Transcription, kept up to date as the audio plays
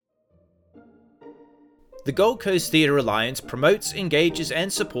The Gold Coast Theatre Alliance promotes, engages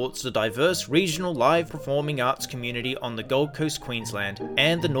and supports the diverse regional live performing arts community on the Gold Coast, Queensland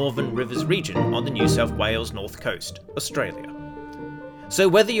and the Northern Rivers region on the New South Wales North Coast, Australia. So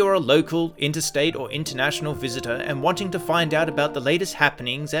whether you're a local, interstate or international visitor and wanting to find out about the latest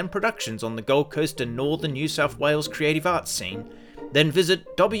happenings and productions on the Gold Coast and Northern New South Wales creative arts scene, then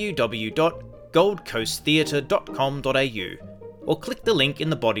visit www.goldcoasttheatre.com.au or click the link in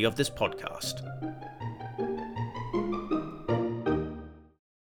the body of this podcast.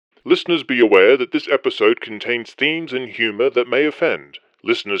 Listeners be aware that this episode contains themes and humour that may offend.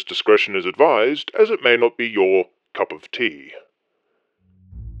 Listeners' discretion is advised, as it may not be your cup of tea.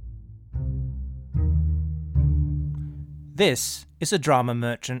 This is a Drama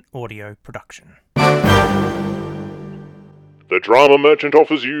Merchant audio production. The Drama Merchant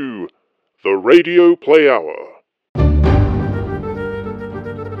offers you the Radioplay Hour.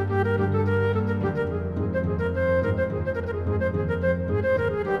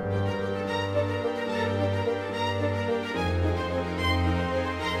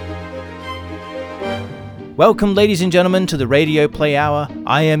 Welcome, ladies and gentlemen, to the Radioplay Hour.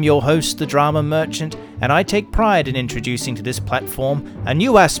 I am your host, the Drama Merchant, and I take pride in introducing to this platform a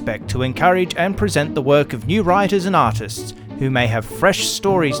new aspect to encourage and present the work of new writers and artists who may have fresh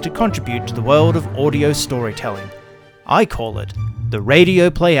stories to contribute to the world of audio storytelling. I call it the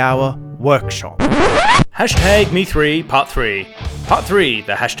Radioplay Hour Workshop. Hashtag Me3 Part 3. Part 3,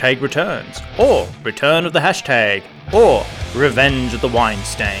 the hashtag returns, or Return of the Hashtag, or Revenge of the Wine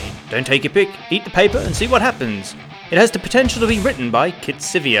Stain. Don't take your pick, eat the paper and see what happens. It has the potential to be written by Kit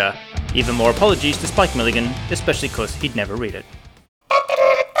Sivia. Even more apologies to Spike Milligan, especially because he'd never read it.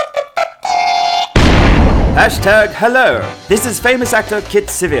 Hashtag hello, this is famous actor Kit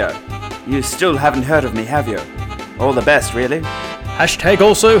Sivia. You still haven't heard of me, have you? All the best, really. Hashtag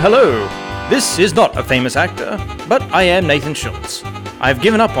also hello. This is not a famous actor, but I am Nathan Schultz. I've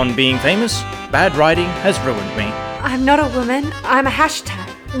given up on being famous. Bad writing has ruined me. I'm not a woman, I'm a hashtag.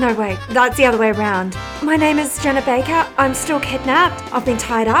 No, wait, that's the other way around. My name is Jenna Baker. I'm still kidnapped. I've been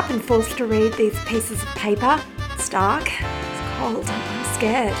tied up and forced to read these pieces of paper. It's dark, it's cold, I'm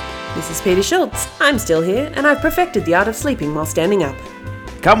scared. This is Peter Schultz. I'm still here, and I've perfected the art of sleeping while standing up.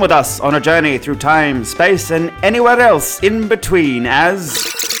 Come with us on a journey through time, space, and anywhere else in between as...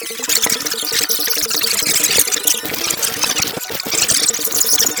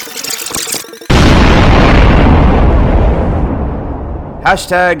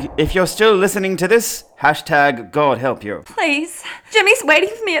 Hashtag, if you're still listening to this, hashtag God help you. Please, Jimmy's waiting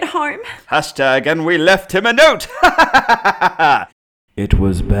for me at home. Hashtag, and we left him a note. It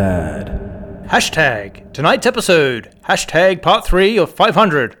was bad. Hashtag, tonight's episode. Hashtag Part 3 of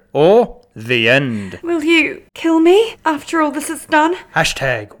 500, or The End. Will you kill me after all this is done?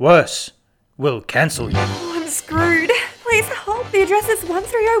 Hashtag, worse, we'll cancel you. Oh, I'm screwed. Please help. The address is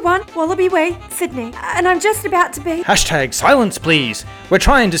 1301 Wallaby Way, Sydney, and I'm just about to be... Hashtag silence, please. We're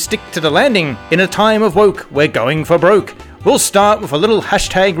trying to stick to the landing. In a time of woke, we're going for broke. We'll start with a little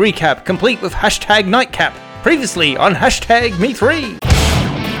hashtag recap, complete with hashtag nightcap. Previously on hashtag Me3.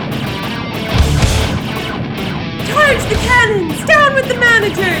 Charge the cannons! Down with the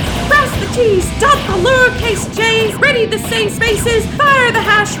managers! Cross the T's! Dot the lowercase j's! Ready the safe spaces! Fire the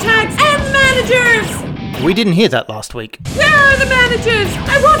hashtags and the managers! We didn't hear that last week. Where are the managers?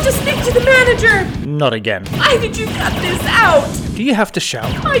 I want to speak to the manager! Not again. Why did you cut this out? Do you have to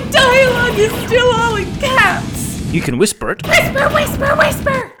shout? My dialogue is still all in caps! You can whisper it. Whisper, whisper,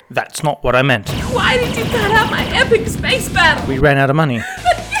 whisper! That's not what I meant. Why did you cut out my epic space battle? We ran out of money.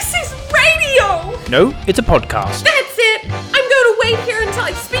 But this is radio! No, it's a podcast. That's it! I'm going to wait here until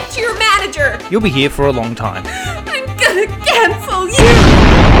I speak to your manager! You'll be here for a long time. I'm gonna cancel you!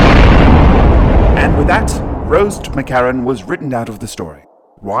 And with that, Roast McCarran was written out of the story.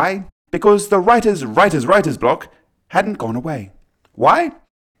 Why? Because the writer's block hadn't gone away. Why?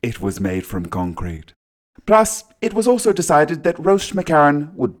 It was made from concrete. Plus, it was also decided that Roast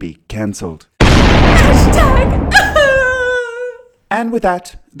McCarran would be cancelled. Hashtag! And with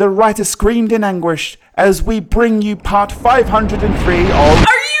that, the writer screamed in anguish as we bring you part 503 of... Are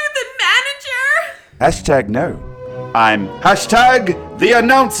you the manager? Hashtag no. I'm hashtag the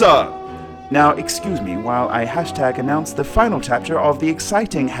announcer. Now, excuse me while I hashtag announce the final chapter of the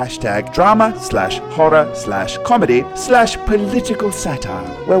exciting hashtag drama/horror/comedy/political satire,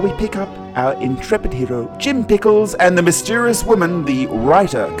 where we pick up our intrepid hero, Jim Pickles, and the mysterious woman the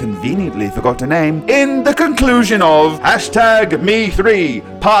writer conveniently forgot to name, in the conclusion of hashtag Me3,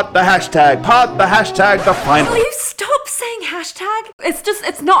 part the hashtag, the final... Will you stop saying hashtag?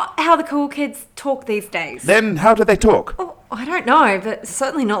 It's not how the cool kids talk these days. Then how do they talk? Oh, I don't know, but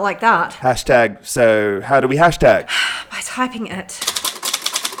certainly not like that. Hashtag, so how do we hashtag? By typing it.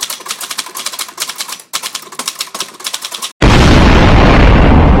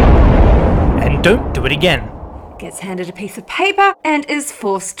 And don't do it again. Gets handed a piece of paper and is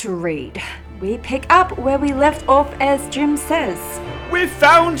forced to read. We pick up where we left off as Jim says. We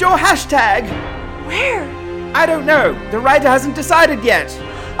found your hashtag! Where? I don't know. The writer hasn't decided yet.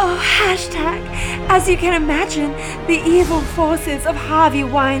 Oh, hashtag. As you can imagine, the evil forces of Harvey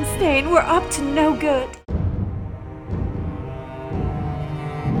Weinstein were up to no good.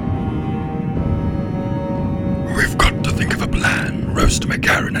 We've got to think of a plan. Roast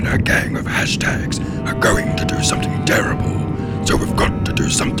McCarran and her gang of hashtags are going to do something terrible. So we've got to do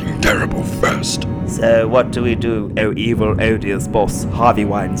something terrible first. So what do we do, oh evil, odious boss, Harvey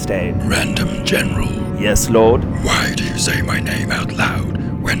Weinstein? Random General. Yes, Lord? Why do you say my name out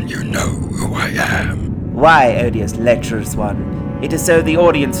loud when you know who I am? Why, odious lecherous one? It is so the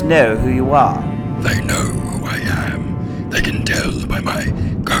audience know who you are. They know who I am. They can tell by my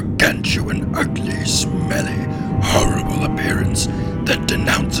gargantuan, ugly, smelly, horrible appearance that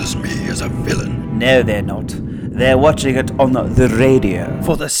denounces me as a villain. No, they're not. They're watching it on the radio.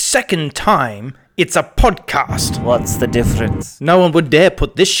 For the second time, it's a podcast. What's the difference? No one would dare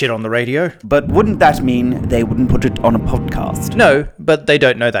put this shit on the radio. But wouldn't that mean they wouldn't put it on a podcast? No, but they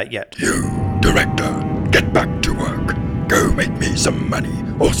don't know that yet. You, director, get back to work. Go make me some money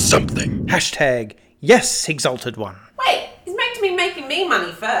or something. Hashtag, yes, Exalted One. Wait, he's meant to be making me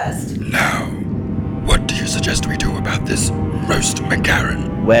money first. Now, what do you suggest we do about this Roast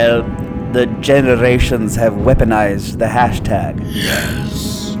McCarran? Well, the generations have weaponized the hashtag.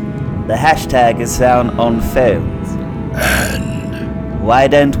 Yes. The hashtag is found on phones. And Why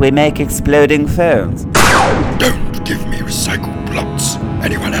don't we make exploding phones? don't give me recycled plots.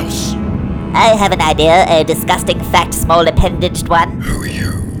 Anyone else? I have an idea, a disgusting, fat, small appendaged one. Who are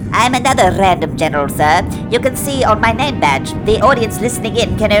you? I'm another random general, sir. You can see on my name badge. The audience listening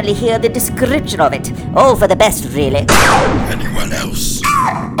in can only hear the description of it. All for the best, really. Anyone else?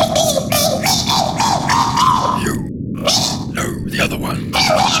 You. No, the other one.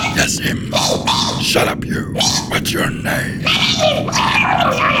 Yes, him. Shut up, you. What's your name?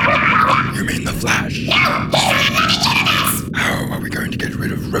 You mean the Flash? How are we going to get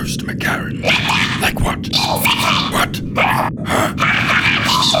rid of Roast McCarran? Like what? What? Huh?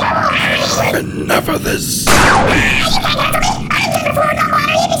 Enough of this.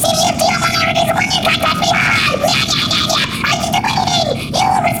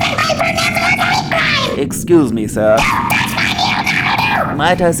 Excuse me, sir.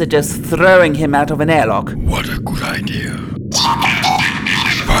 Might I suggest throwing him out of an airlock? What a good idea.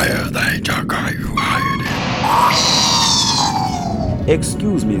 Fire the HR guy who hired him.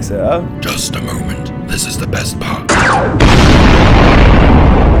 Excuse me, sir. Just a moment. This is the best part.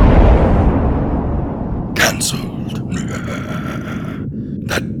 Cancelled.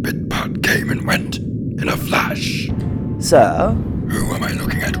 That bit part came and went in a flash. Sir? Who am I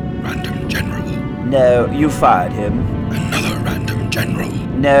looking at? Random General. No, you fired him. Another Random General.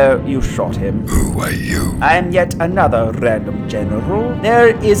 No, you shot him. Who are you? I am yet another random general.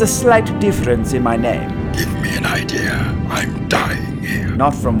 There is a slight difference in my name. Give me an idea. I'm dying here.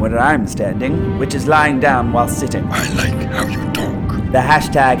 Not from where I'm standing, which is lying down while sitting. I like how you talk. The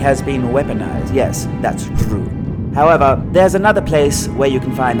hashtag has been weaponized, yes, that's true. However, there's another place where you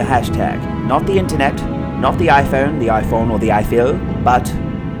can find the hashtag. Not the internet, not the iPhone or the iPhil, but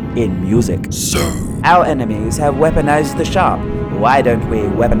in music. So, Our enemies have weaponized the sharp. Why don't we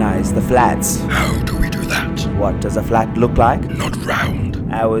weaponize the flats? how do we do that? What does a flat look like? Not round.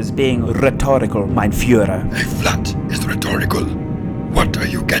 I was being rhetorical, mein Führer. A flat is rhetorical. What are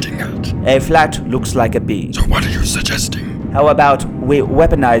you getting at? A flat looks like a B. So what are you suggesting? How about we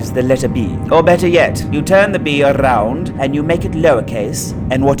weaponize the letter B? Or better yet, you turn the B around and you make it lowercase,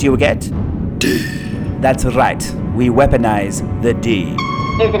 and what do you get? D. That's right, we weaponize the D.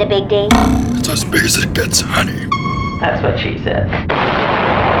 Is it a big D? It's as big as it gets, honey. That's what she said.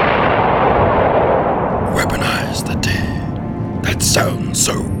 Weaponize the D. That sounds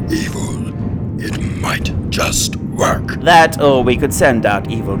so evil. It might just work. That, or we could send out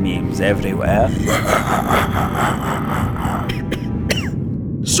evil memes everywhere.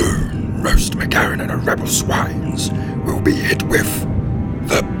 Soon, Roast McCarran and her rebel swines will be hit with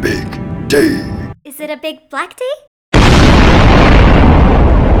the Big D. Is it a big black D?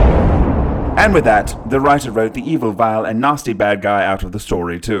 And with that, the writer wrote the evil, vile, and nasty bad guy out of the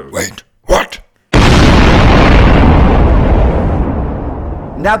story too. Wait, what?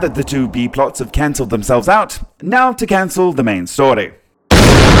 Now that the two B plots have cancelled themselves out, now to cancel the main story.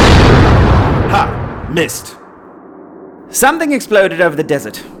 Ha! Missed. Something exploded over the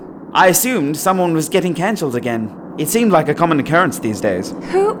desert. I assumed someone was getting cancelled again. It seemed like a common occurrence these days.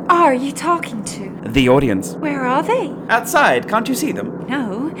 Who are you talking to? The audience. Where are they? Outside, can't you see them?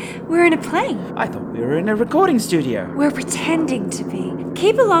 No, we're in a plane. I thought we were in a recording studio. We're pretending to be.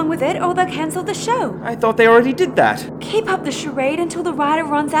 Keep along with it or they'll cancel the show. I thought they already did that. Keep up the charade until the writer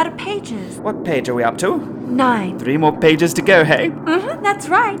runs out of pages. What page are we up to? 9. 3 more pages to go, hey? That's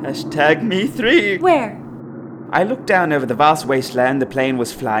right. Hashtag me3. Where? I looked down over the vast wasteland the plane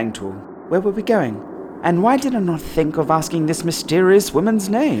was flying to. Where were we going? And why did I not think of asking this mysterious woman's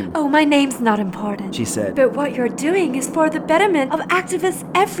name? Oh, my name's not important, she said. But what you're doing is for the betterment of activists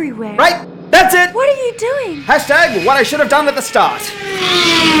everywhere. Right! That's it! What are you doing? Hashtag what I should have done at the start.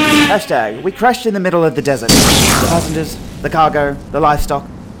 Hashtag we crashed in the middle of the desert. The passengers, the cargo, the livestock,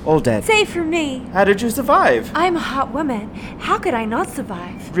 all dead. Say for me. How did you survive? I'm a hot woman. How could I not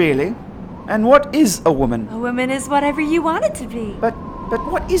survive? Really? And what is a woman? A woman is whatever you want it to be. But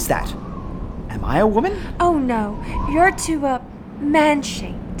what is that? Am I a woman? Oh no, you're too,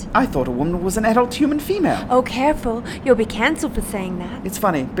 man-shaped. I thought a woman was an adult human female. Oh, careful. You'll be cancelled for saying that. It's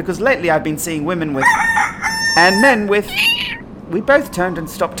funny, because lately I've been seeing women with... and men with... We both turned and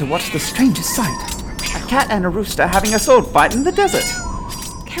stopped to watch the strangest sight. A cat and a rooster having a sword fight in the desert.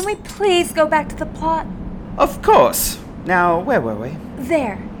 Can we please go back to the plot? Of course. Now, where were we?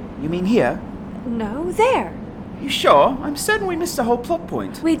 There. You mean here? No, there. You sure? I'm certain we missed the whole plot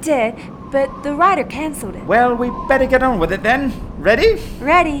point. We did, but the writer cancelled it. Well, we better get on with it then. Ready?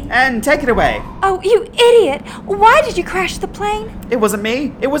 Ready. And take it away. Oh, you idiot! Why did you crash the plane? It wasn't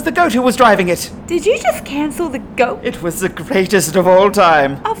me. It was the goat who was driving it. Did you just cancel the goat? It was the greatest of all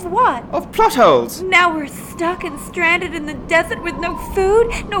time. Of what? Of plot holes. Now we're stuck and stranded in the desert with no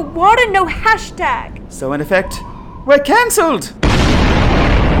food, no water, no hashtag. So in effect, we're cancelled.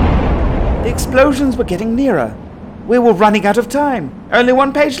 The explosions were getting nearer. We were running out of time. Only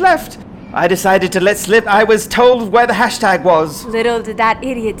 1 page left. I decided to let slip I was told where the hashtag was. Little did that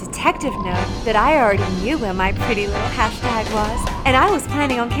idiot detective know that I already knew where my pretty little hashtag was, and I was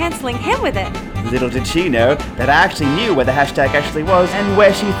planning on canceling him with it. Little did she know that I actually knew where the hashtag actually was, and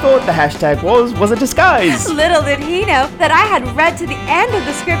where she thought the hashtag was a disguise. Little did he know that I had read to the end of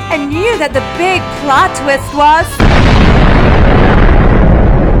the script and knew that the big plot twist was...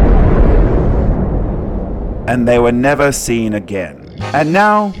 And they were never seen again. And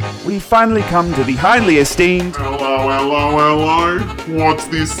now, we finally come to the highly esteemed... Hello. What's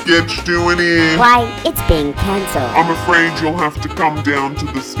this sketch doing here? Why, it's being cancelled. I'm afraid you'll have to come down to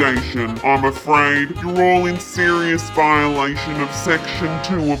the station. I'm afraid you're all in serious violation of Section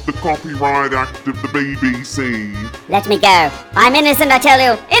 2 of the Copyright Act of the BBC. Let me go. I'm innocent, I tell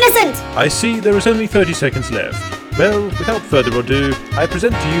you. Innocent! I see there is only 30 seconds left. Well, without further ado, I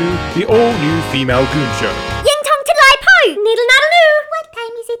present to you the all-new female goon show. Ying tong to lai po! Needle naddle-oo! What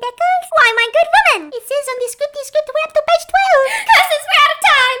time is it, Beckles? Why, my good woman! It says on the script we're up to page 12. Curses, we're out of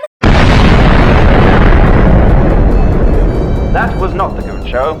time! That was not the Goon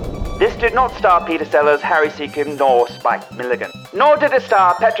Show. This did not star Peter Sellers, Harry Seacombe, nor Spike Milligan. Nor did it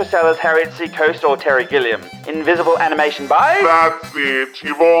star Petra Sellers, Harriet C. Coast, or Terry Gilliam. Invisible animation by... That's it.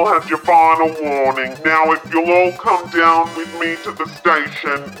 You've all had your final warning. Now if you'll all come down with me to the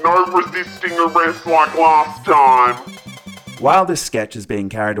station, no resisting arrest like last time. While this sketch is being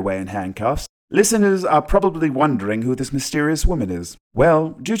carried away in handcuffs, listeners are probably wondering who this mysterious woman is.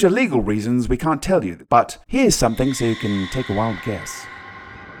 Well, due to legal reasons, we can't tell you, but here's something so you can take a wild guess.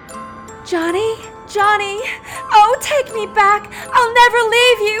 Johnny? Oh, take me back! I'll never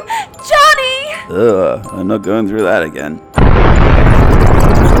leave you! Johnny! Ugh, I'm not going through that again.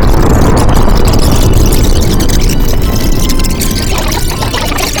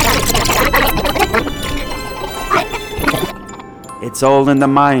 It's all in the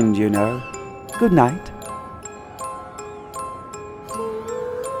mind, you know. Good night.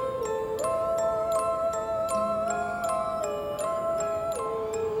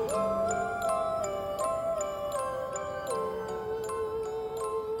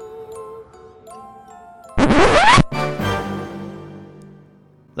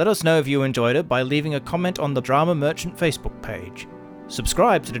 Let us know if you enjoyed it by leaving a comment on the Drama Merchant Facebook page.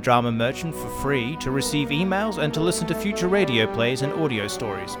 Subscribe to the Drama Merchant for free to receive emails and to listen to future radio plays and audio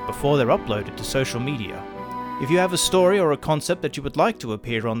stories before they're uploaded to social media. If you have a story or a concept that you would like to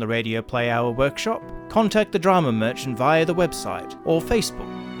appear on the Radio Play Hour workshop, contact the Drama Merchant via the website or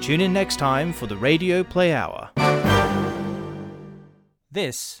Facebook. Tune in next time for the Radio Play Hour.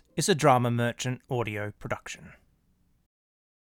 This is a Drama Merchant audio production.